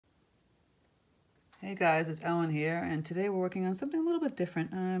Hey guys, it's Ellen here, and today we're working on something a little bit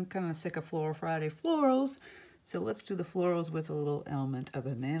different. I'm kind of sick of Floral Friday florals, so let's do the florals with a little element of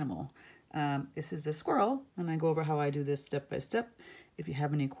an animal. This is the squirrel, and I go over how I do this step by step. If you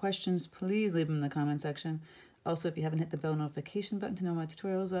have any questions, please leave them in the comment section. Also, if you haven't hit the bell notification button to know my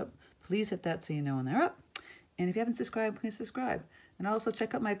tutorials up, please hit that so you know when they're up. And if you haven't subscribed, please subscribe. And also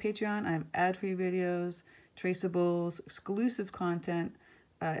check out my Patreon. I have ad-free videos, traceables, exclusive content.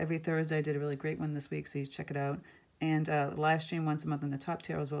 Every Thursday. I did a really great one this week, so you check it out. And live stream once a month on the top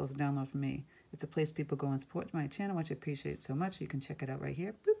tier, as well as a download from me. It's a place people go and support my channel, which I appreciate so much. You can check it out right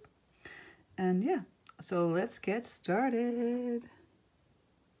here. Boop. And yeah, so let's get started.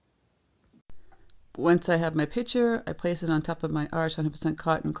 Once I have my picture, I place it on top of my arch 100%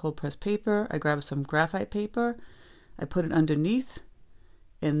 cotton cold pressed paper. I grab some graphite paper. I put it underneath.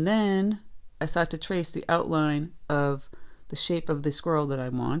 And then I start to trace the outline of the shape of the squirrel that I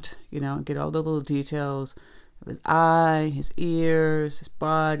want, get all the little details of his eye, his ears, his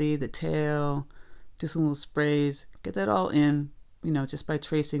body, the tail, do some little sprays, get that all in, just by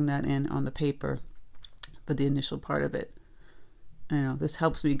tracing that in on the paper for the initial part of it. This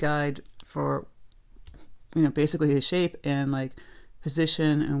helps me guide for, basically his shape and like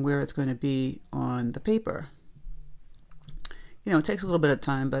position and where it's going to be on the paper. It takes a little bit of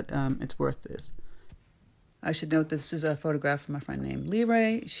time, but it's worth this. I should note this is a photograph from a friend named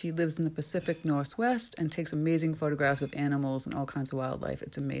Leray. She lives in the Pacific Northwest and takes amazing photographs of animals and all kinds of wildlife.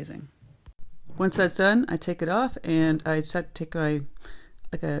 It's amazing. Once that's done, I take it off and I take a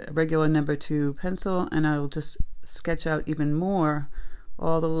regular number 2 pencil, and I'll just sketch out even more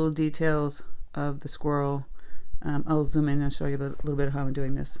all the little details of the squirrel. I'll zoom in and show you a little bit of how I'm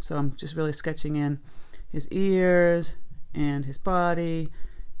doing this. So I'm just really sketching in his ears and his body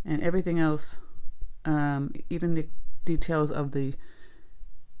and everything else. Even the details of the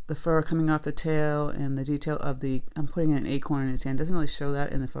fur coming off the tail and the detail of I'm putting an acorn in his hand. It doesn't really show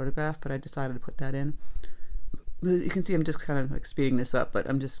that in the photograph, but I decided to put that in. You can see I'm just kind of like speeding this up, but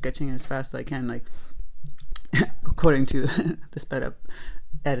I'm just sketching it as fast as I can, like according to the sped up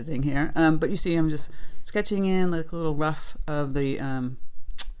editing here. But you see I'm just sketching in like a little rough of the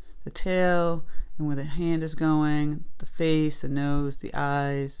tail and where the hand is going, the face, the nose, the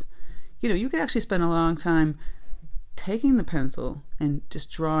eyes. You could actually spend a long time taking the pencil and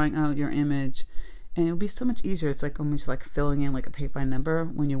just drawing out your image, and it would be so much easier. It's like almost like filling in like a paint by number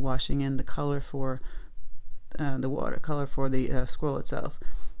when you're washing in the color for the watercolor for the squirrel itself,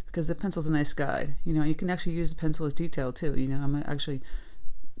 because the pencil's a nice guide. You can actually use the pencil as detail too. I'm actually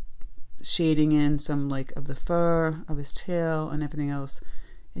shading in some like of the fur of his tail and everything else.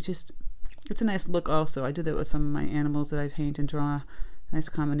 It's a nice look also. I do that with some of my animals that I paint and draw. Nice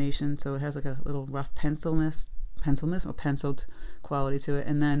combination, so it has like a little rough pencilness or penciled quality to it,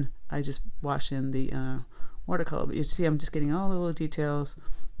 and then I just wash in the watercolor. But you see I'm just getting all the little details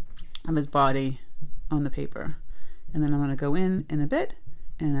of his body on the paper, and then I'm going to go in a bit,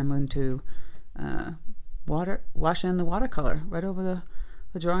 and I'm going to wash in the watercolor right over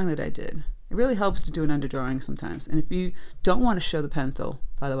the drawing that I did. It really helps to do an underdrawing sometimes, and if you don't want to show the pencil,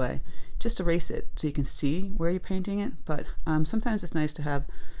 by the way, just erase it so you can see where you're painting it. But sometimes it's nice to have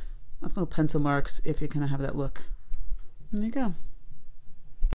little pencil marks if you're going to have that look. And there you go.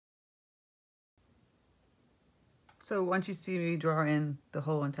 So once you see me draw in the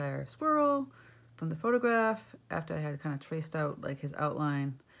whole entire squirrel from the photograph, after I had kind of traced out like his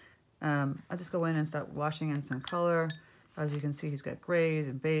outline, I'll just go in and start washing in some color. As you can see, he's got grays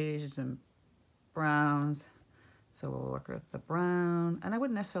and beiges and browns. So we'll work with the brown, and I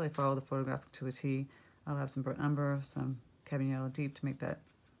wouldn't necessarily follow the photograph to a T. I'll have some burnt umber, some cadmium yellow deep to make that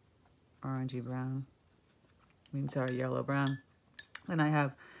orangey brown. Yellow brown. Then I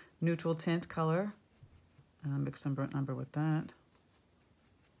have neutral tint color. Mix some burnt umber with that.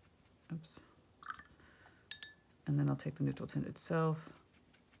 Oops. And then I'll take the neutral tint itself.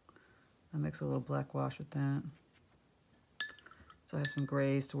 I'll mix a little black wash with that. So I have some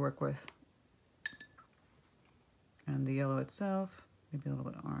grays to work with. And the yellow itself, maybe a little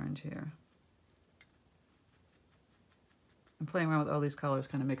bit of orange here. I'm playing around with all these colors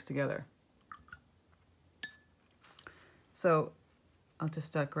kind of mixed together. So I'll just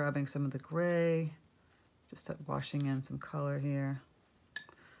start grabbing some of the gray, just start washing in some color here.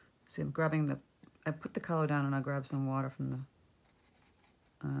 See, I'm grabbing I put the color down and I'll grab some water from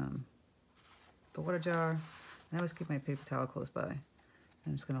the water jar. And I always keep my paper towel close by.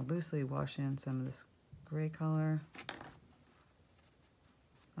 I'm just going to loosely wash in some of this gray color.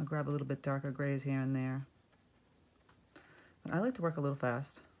 I'll grab a little bit darker grays here and there. But I like to work a little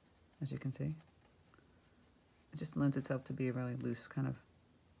fast, as you can see. It just lends itself to be a really loose kind of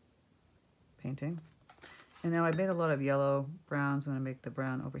painting. And now I made a lot of yellow browns. I'm going to make the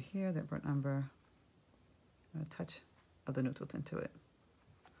brown over here, that burnt umber. A touch of the neutral tint to it.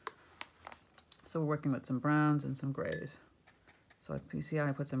 So we're working with some browns and some grays. So you see how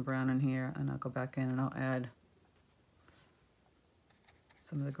I put some brown in here, and I'll go back in and I'll add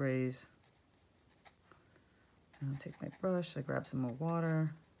some of the grays. And I'll take my brush, I grab some more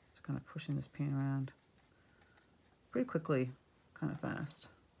water, just kind of pushing this paint around pretty quickly, kind of fast.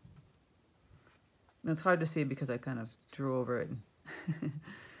 And it's hard to see because I kind of drew over it,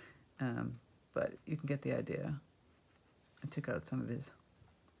 but you can get the idea. I took out some of his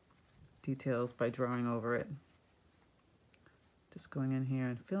details by drawing over it. Just going in here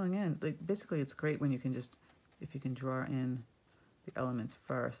and filling in. Like basically it's great when you can just, if you can draw in the elements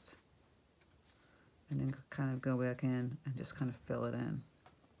first and then kind of go back in and just kind of fill it in.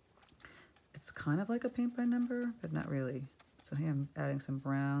 It's kind of like a paint by number, but not really. So here I'm adding some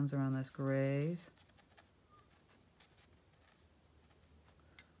browns around this grays.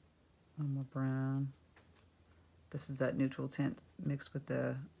 One more brown. This is that neutral tint mixed with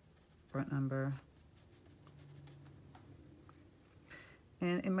the burnt umber.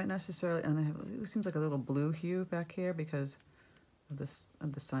 And it might necessarily, and it seems like a little blue hue back here because of this,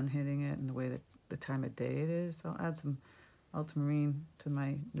 of the sun hitting it and the way that the time of day it is. So I'll add some ultramarine to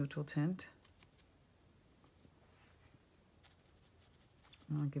my neutral tint.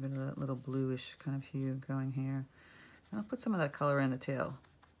 I'll give it a little bluish kind of hue going here. And I'll put some of that color in the tail.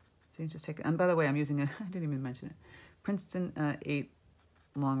 So you just take it, and by the way, I'm using I didn't even mention it, Princeton 8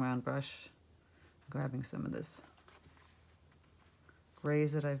 long round brush. I'm grabbing some of this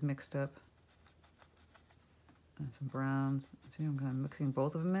grays that I've mixed up and some browns. See, I'm kind of mixing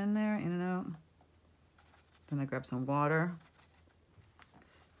both of them in there, in and out. Then I grab some water.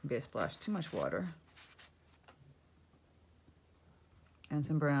 Maybe I splash too much water. And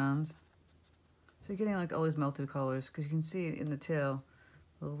some browns. So you're getting like all these melted colors because you can see in the tail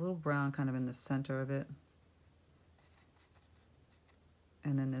a little brown kind of in the center of it.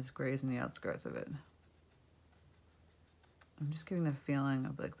 And then there's grays in the outskirts of it. I'm just giving the feeling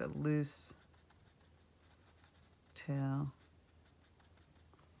of like the loose tail.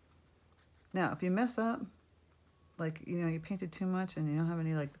 Now, if you mess up, like, you know, you painted too much and you don't have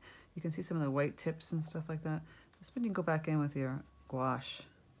any, like, you can see some of the white tips and stuff like that. That's when you can go back in with your gouache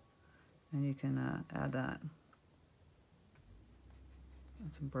and you can add that.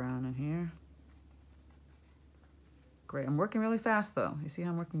 Add some brown in here. Great. I'm working really fast though. You see how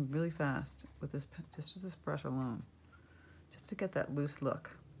I'm working really fast with this, just with this brush alone, just to get that loose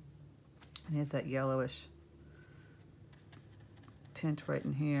look. And here's that yellowish tint right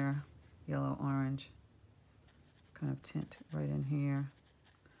in here, yellow orange kind of tint right in here.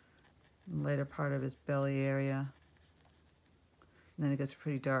 The later part of his belly area. And then it gets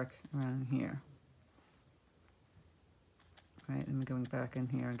pretty dark around here. Right, and I'm going back in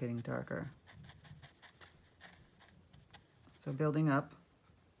here and getting darker. So building up,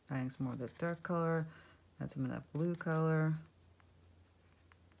 adding some more of that dark color, add some of that blue color.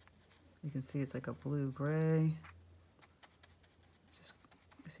 You can see it's like a blue-gray. Just,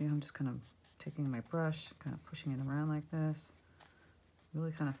 see, I'm just kind of taking my brush, kind of pushing it around like this,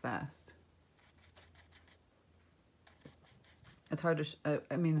 really kind of fast. It's hard to,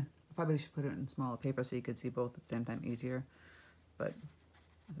 I mean, I probably should put it in smaller paper so you could see both at the same time easier, but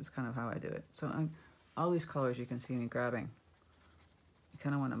this is kind of how I do it. So all these colors you can see me grabbing. You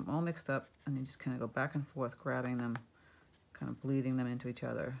kind of want them all mixed up and you just kind of go back and forth grabbing them, kind of bleeding them into each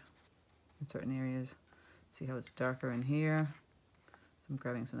other in certain areas. See how it's darker in here? So I'm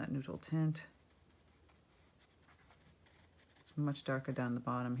grabbing some of that neutral tint. It's much darker down the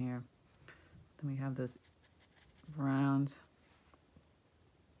bottom here. Then we have those browns.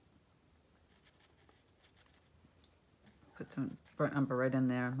 Put some burnt umber right in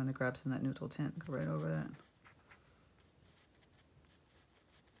there. I'm going to grab some of that neutral tint, go right over that.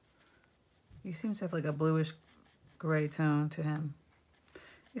 He seems to have like a bluish gray tone to him.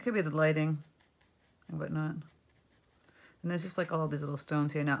 It could be the lighting and whatnot. And there's just like all these little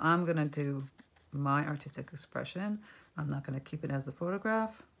stones here. Now I'm going to do my artistic expression. I'm not going to keep it as the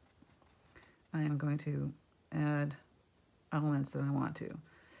photograph. I am going to add elements that I want to.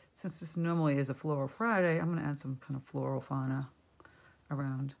 Since this normally is a Floral Friday, I'm going to add some kind of floral fauna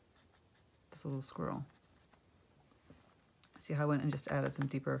around this little squirrel. See how I went and just added some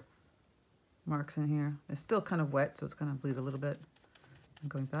deeper marks in here. It's still kind of wet, so it's going to bleed a little bit. I'm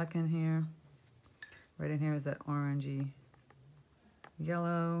going back in here. Right in here is that orangey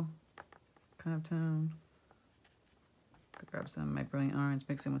yellow kind of tone. Could grab some of my brilliant orange,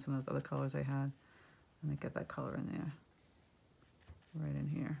 mix in with some of those other colors I had, and then get that color in there. Right in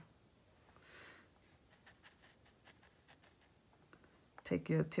here. take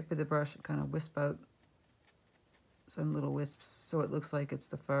your tip of the brush and kind of wisp out some little wisps so it looks like it's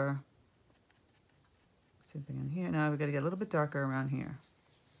the fur. Same thing in here. Now we've got to get a little bit darker around here.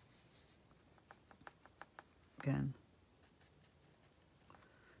 Again,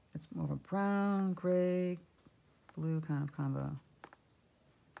 it's more of a brown, gray, blue kind of combo.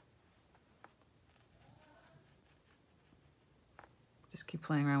 Just keep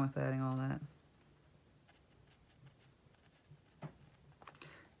playing around with adding all that.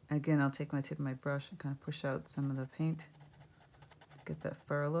 Again, I'll take my tip of my brush and kind of push out some of the paint to get that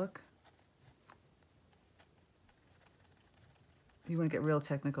fur look. If you want to get real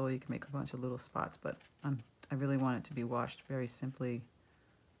technical, you can make a bunch of little spots, but I really want it to be washed very simply,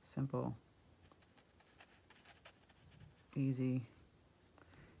 simple, easy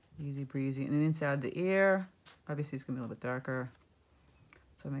breezy. And then inside the ear, obviously it's going to be a little bit darker,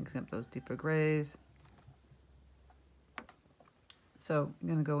 so I'm mixing up those deeper grays. So I'm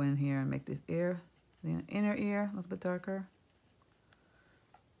going to go in here and make this ear, the inner ear, a little bit darker.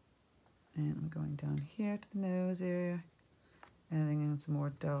 And I'm going down here to the nose area, adding in some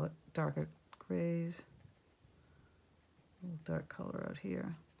more darker grays. A little dark color out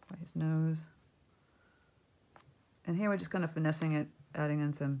here by his nose. And here we're just kind of finessing it, adding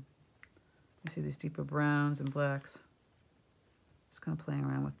in some, you see these deeper browns and blacks. Just kind of playing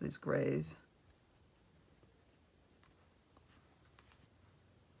around with these grays.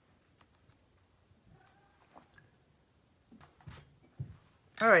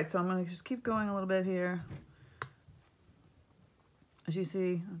 All right, so I'm going to just keep going a little bit here. As you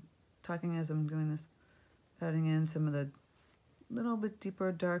see, I'm talking as I'm doing this, adding in some of the little bit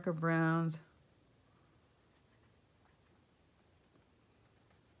deeper, darker browns.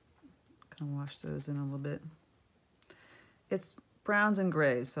 Kind of wash those in a little bit. It's browns and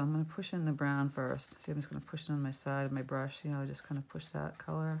grays, so I'm going to push in the brown first. See, I'm just going to push it on my side of my brush, you know, just kind of push that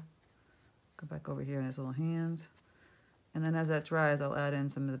color. Go back over here in his little hands. And then as that dries, I'll add in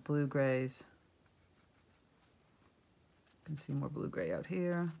some of the blue grays. You can see more blue gray out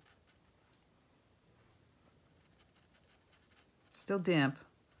here. Still damp.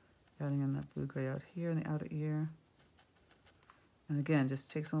 Adding in that blue gray out here in the outer ear. And again,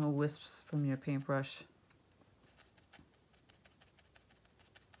 just take some little wisps from your paintbrush.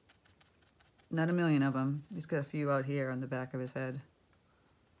 Not a million of them. Just got a few out here on the back of his head.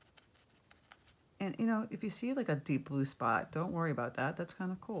 And, you know, if you see like a deep blue spot, don't worry about that. That's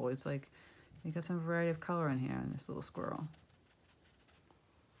kind of cool. It's like you got some variety of color in here in this little squirrel.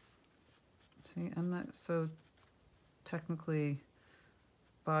 See, I'm not so technically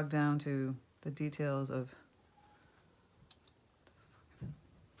bogged down to the details of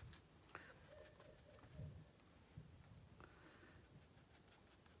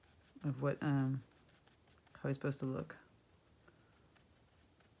what, how he's supposed to look.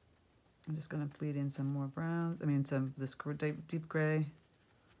 I'm just going to bleed in some more brown, this deep gray. I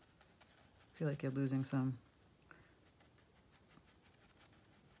feel like you're losing some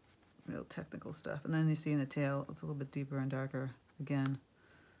real technical stuff. And then you see in the tail, it's a little bit deeper and darker again,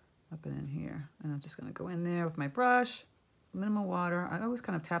 up and in here. And I'm just going to go in there with my brush, minimal water. I always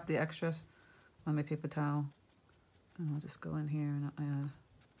kind of tap the extras on my paper towel. And I'll just go in here and I'll add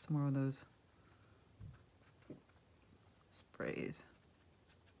some more of those sprays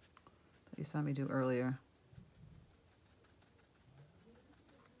that you saw me do earlier.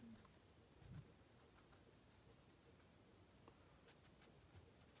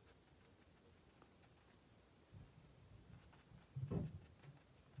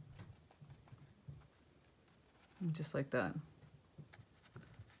 And just like that.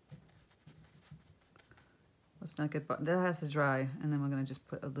 Let's not get, that has to dry, and then we're going to just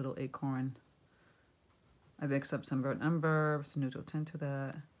put a little acorn. I mix up some burnt umber, some neutral tint to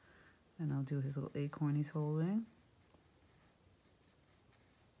that, and I'll do his little acorn he's holding.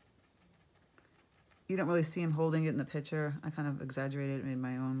 You don't really see him holding it in the picture. I kind of exaggerated it, made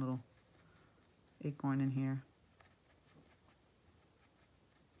my own little acorn in here.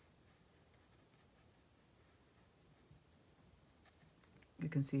 You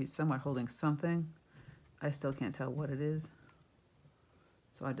can see he's somewhat holding something. I still can't tell what it is.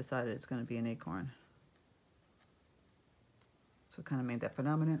 So I decided it's going to be an acorn. So it kind of made that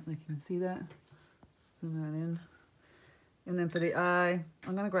predominant, like you can see that. Zoom that in. And then for the eye,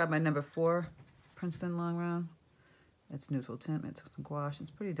 I'm going to grab my number 4 Princeton long round. It's neutral tint, it's some gouache. It's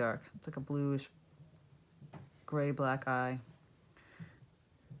pretty dark. It's like a bluish, gray, black eye.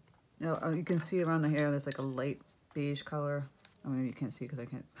 You can see around the hair, there's like a light beige color. I mean, you can't see because I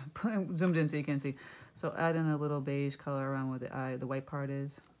can't put it zoomed in so you can't see. So add in a little beige color around where the eye, the white part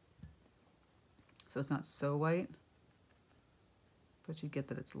is. So it's not so white, But you get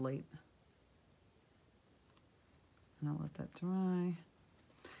that it's light. And I'll let that dry. And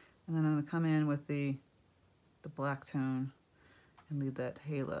then I'm going to come in with the black tone and leave that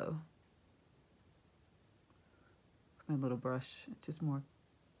halo. My little brush, it's just much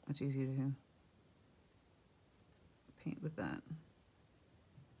easier to paint with that.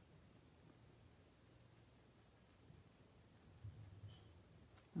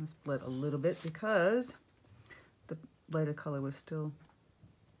 I'm going to split a little bit because the lighter color was still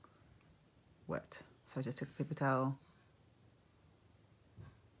wet. So I just took a paper towel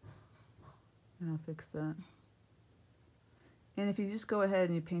and I'll fix that. And if you just go ahead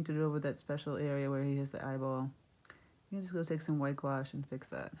and you paint it over that special area where he has the eyeball, you can just go take some white gouache and fix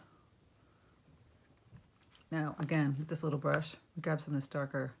that. Now, again, with this little brush, grab some of this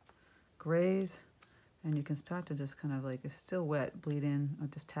darker grays, and you can start to just kind of like, if it's still wet, bleed in, or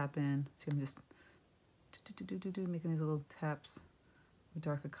just tap in. See, I'm just making these little taps with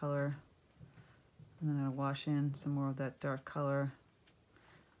darker color. And then I'll wash in some more of that dark color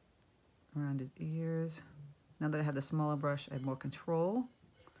around his ears. Now that I have the smaller brush, I have more control.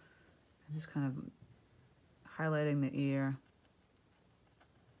 I'm just kind of highlighting the ear,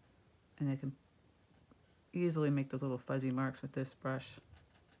 and I can easily make those little fuzzy marks with this brush.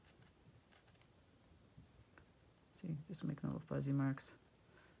 See, just making little fuzzy marks.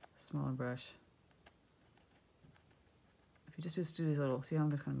 Smaller brush. If you just do these little, see how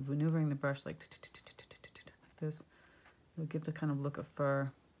I'm just kind of maneuvering the brush like this, it'll give the kind of look of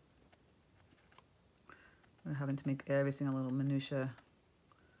fur. I'm having to make every single little minutia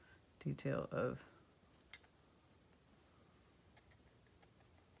detail of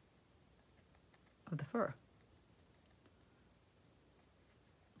the fur.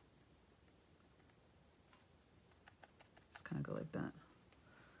 Just kind of go like that.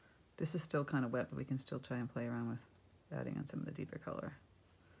 This is still kind of wet, but we can still try and play around with adding on some of the deeper color.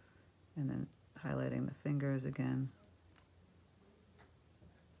 And then highlighting the fingers again.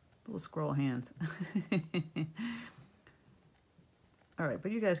 Little squirrel hands. All right,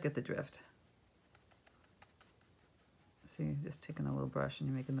 but you guys get the drift. See, just taking a little brush and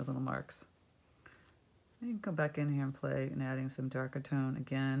you're making those little marks. And you can come back in here and play and adding some darker tone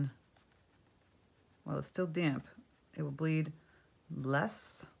again. While it's still damp, it will bleed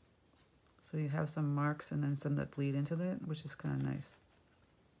less. So you have some marks and then some that bleed into it, which is kind of nice.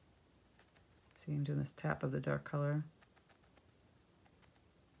 See, I'm doing this tap of the dark color.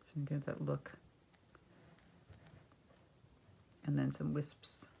 So you get that look. And then some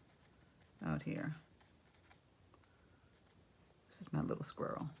wisps out here. This is my little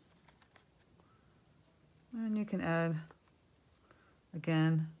squirrel. And you can add,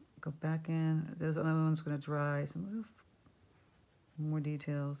 again, go back in. Those other ones going to dry. Some more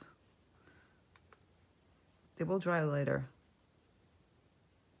details. They will dry later.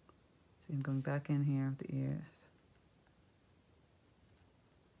 See, I'm going back in here with the ears.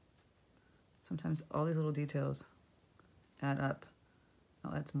 Sometimes all these little details add up.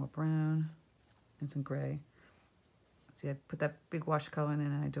 I'll add some more brown and some gray. See, I put that big wash color in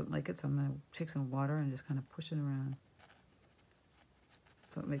and I don't like it, so I'm going to take some water and just kind of push it around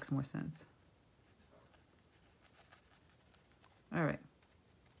so it makes more sense. All right.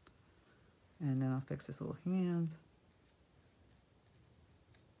 And then I'll fix this little hand.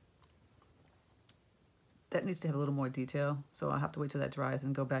 That needs to have a little more detail, so I'll have to wait till that dries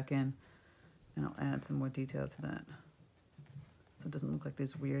and go back in and I'll add some more detail to that. So it doesn't look like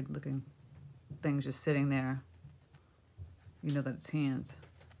these weird looking things just sitting there. You know that it's hands.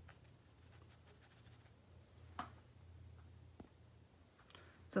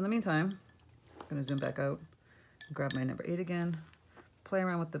 So in the meantime, I'm going to zoom back out, grab my number 8 again, play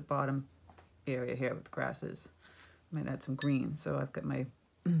around with the bottom area here with the grasses. I might add some green. So I've got my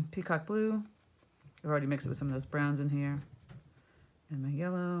peacock blue. I've already mixed it with some of those browns in here. And my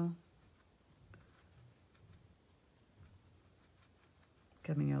yellow.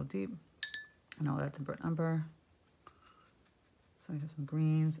 Cadmium yellow deep. And I'll add some burnt umber. So I have some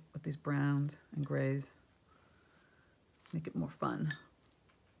greens with these browns and grays. Make it more fun.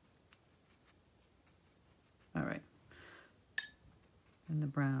 All right. And the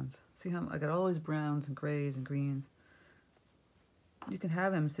browns. See how I got all these browns and grays and greens. You can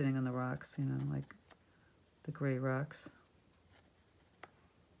have him sitting on the rocks, you know, like the gray rocks.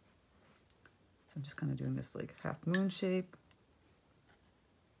 So I'm just kind of doing this like half moon shape.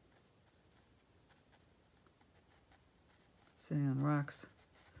 Sitting on rocks,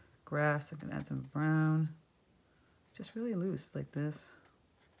 grass. I can add some brown. Just really loose like this.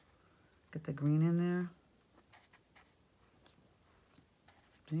 Get the green in there.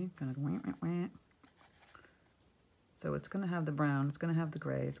 See, kind of wah, wah, wah. So it's going to have the brown, it's going to have the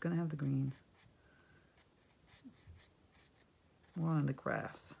gray, it's going to have the green. More on the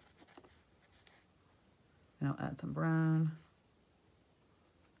grass. And I'll add some brown,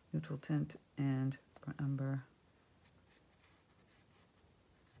 neutral tint, and burnt umber.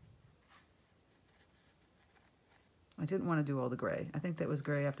 I didn't want to do all the gray. I think that was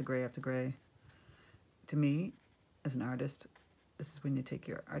gray after gray after gray. To me, as an artist, this is when you take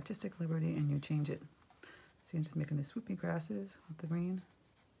your artistic liberty and you change it. See, I'm just making the swoopy grasses with the green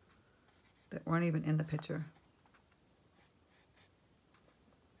that weren't even in the picture.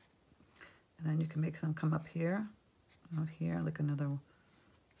 And then you can make some come up here, out here, like another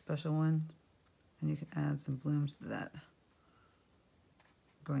special one. And you can add some blooms to that.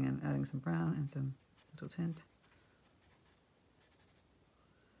 Going in, adding some brown and some neutral tint.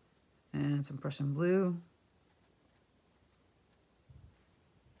 And some Prussian blue.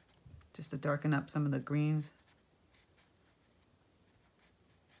 Just to darken up some of the greens.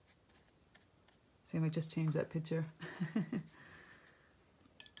 See, I just changed that picture.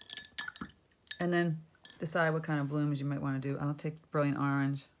 And then decide what kind of blooms you might want to do. I'll take brilliant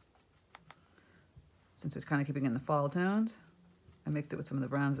orange. Since it's kind of keeping in the fall tones, I mixed it with some of the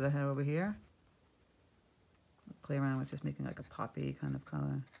browns that I had over here. Play around with just making like a poppy kind of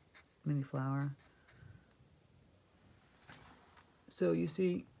color, mini flower. So you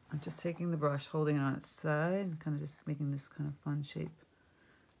see, I'm just taking the brush, holding it on its side, and kind of just making this kind of fun shape.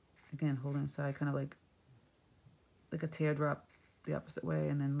 Again, holding it side, kind of like a teardrop the opposite way,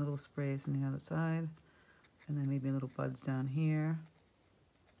 and then little sprays on the other side, and then maybe little buds down here,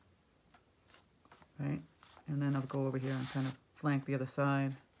 right? And then I'll go over here and kind of flank the other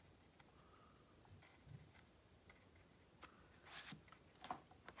side.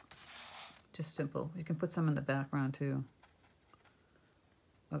 Just simple. You can put some in the background too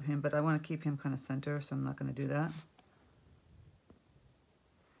of him, but I want to keep him kind of center, so I'm not going to do that.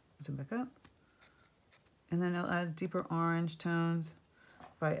 Zoom back up. And then I'll add deeper orange tones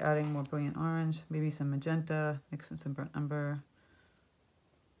by adding more brilliant orange, maybe some magenta, mix in some burnt umber.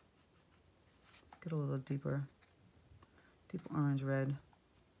 Get a little deeper orange red.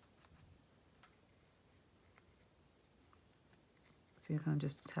 See, I'm kind of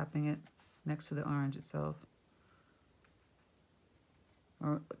just tapping it next to the orange itself.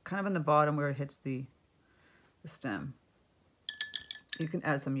 Or kind of in the bottom where it hits the stem. You can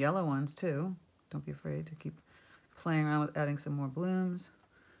add some yellow ones too. Don't be afraid to keep playing around with adding some more blooms.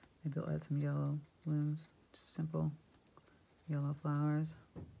 Maybe I'll add some yellow blooms, just simple yellow flowers.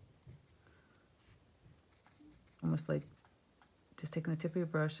 Almost like just taking the tip of your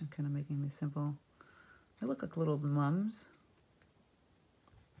brush and kind of making these simple, they look like little mums.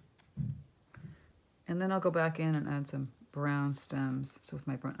 And then I'll go back in and add some brown stems. So with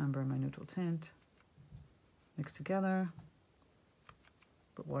my burnt umber and my neutral tint, mix together,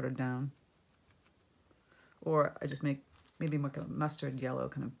 but watered down. Or I just make maybe more like a mustard yellow,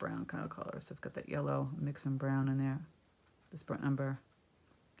 kind of brown kind of color. So I've got that yellow, mix some brown in there, this burnt umber.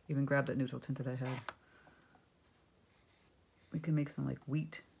 Even grab that neutral tint that I had. We can make some like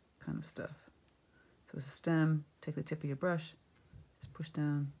wheat kind of stuff. So it's a stem, take the tip of your brush, just push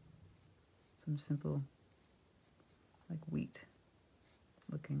down some simple like wheat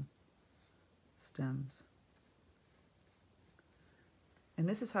looking stems. And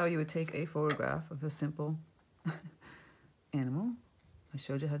this is how you would take a photograph of a simple animal. I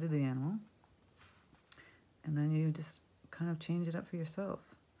showed you how to do the animal. And then you just kind of change it up for yourself.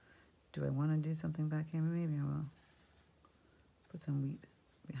 Do I want to do something back here? Maybe I will. Put some wheat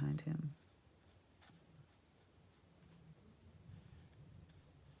behind him.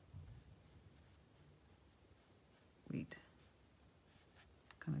 Wheat.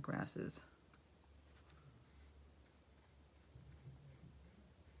 Kind of grasses.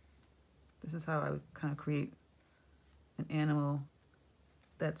 This is how I would kind of create an animal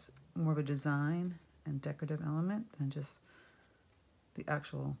that's more of a design and decorative element than just the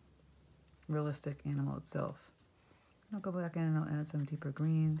actual realistic animal itself. And I'll go back in and I'll add some deeper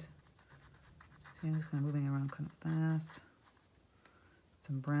greens. See, I'm just kind of moving around kind of fast.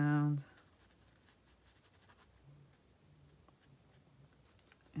 Some browns.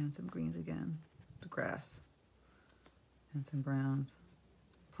 And some greens again, the grass. And some browns.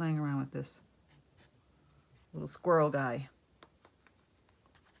 Playing around with this little squirrel guy.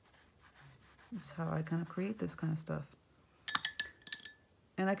 That's how I kind of create this kind of stuff.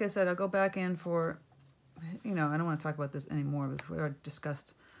 And like I said, I'll go back in for, you know, I don't want to talk about this anymore, but we already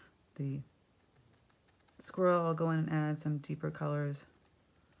discussed the squirrel. I'll go in and add some deeper colors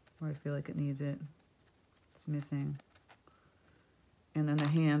where I feel like it needs it. It's missing. And then the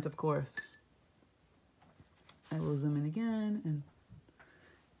hands, of course. I will zoom in again and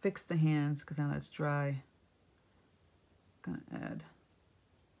fix the hands because now that's dry. I'm gonna add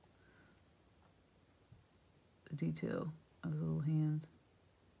the detail of the little hands.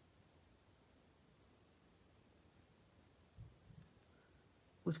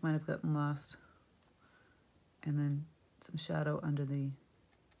 Which might have gotten lost. And then some shadow under the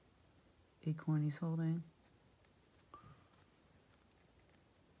acorn he's holding.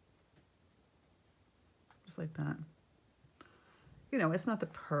 Just like that. You know, it's not the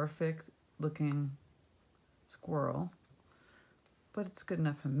perfect looking squirrel, but it's good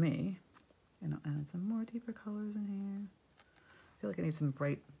enough for me. And I'll add some more deeper colors in here. I feel like I need some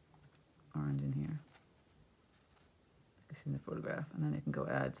bright orange in here. I see in the photograph. And then I can go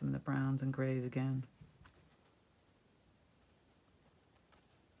add some of the browns and grays again.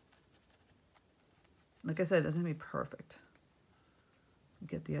 Like I said, it doesn't have to be perfect. You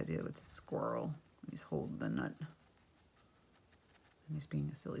get the idea. It's a squirrel. And he's holding the nut. And he's being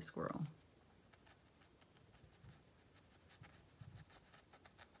a silly squirrel.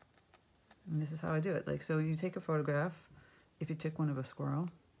 And this is how I do it. Like, so you take a photograph. If you took one of a squirrel,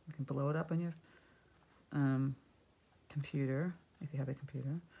 you can blow it up on your computer, if you have a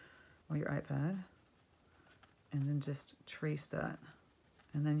computer, or your iPad, and then just trace that.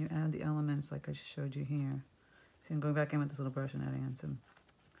 And then you add the elements like I just showed you here. See, I'm going back in with this little brush and adding in some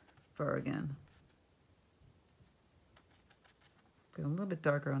fur again. Go a little bit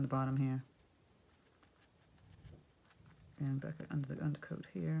darker on the bottom here. And back under the undercoat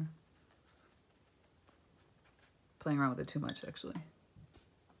here. Playing around with it too much, actually.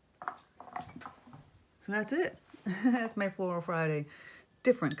 So that's it. That's my Floral Friday.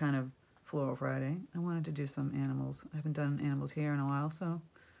 Different kind of Floral Friday. I wanted to do some animals. I haven't done animals here in a while, so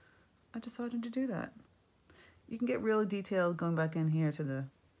I decided to do that. You can get really detailed going back in here to the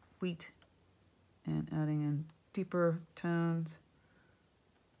wheat and adding in deeper tones.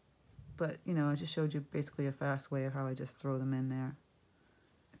 But, you know, I just showed you basically a fast way of how I just throw them in there.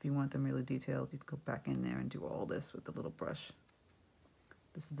 If you want them really detailed, you can go back in there and do all this with the little brush.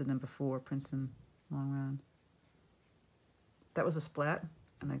 This is the number 4 Princeton long round. That was a splat,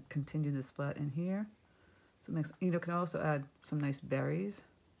 and I continued the splat in here. So it makes, you know, can also add some nice berries.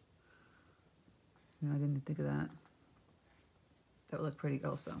 You know, I didn't think of that. That would look pretty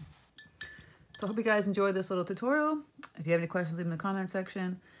also. So I hope you guys enjoyed this little tutorial. If you have any questions, leave them in the comment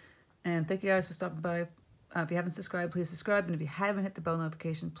section. And thank you guys for stopping by. If you haven't subscribed, please subscribe. And if you haven't hit the bell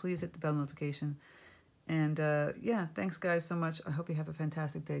notification, please hit the bell notification. And yeah, thanks guys so much. I hope you have a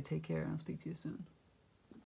fantastic day. Take care, and I'll speak to you soon.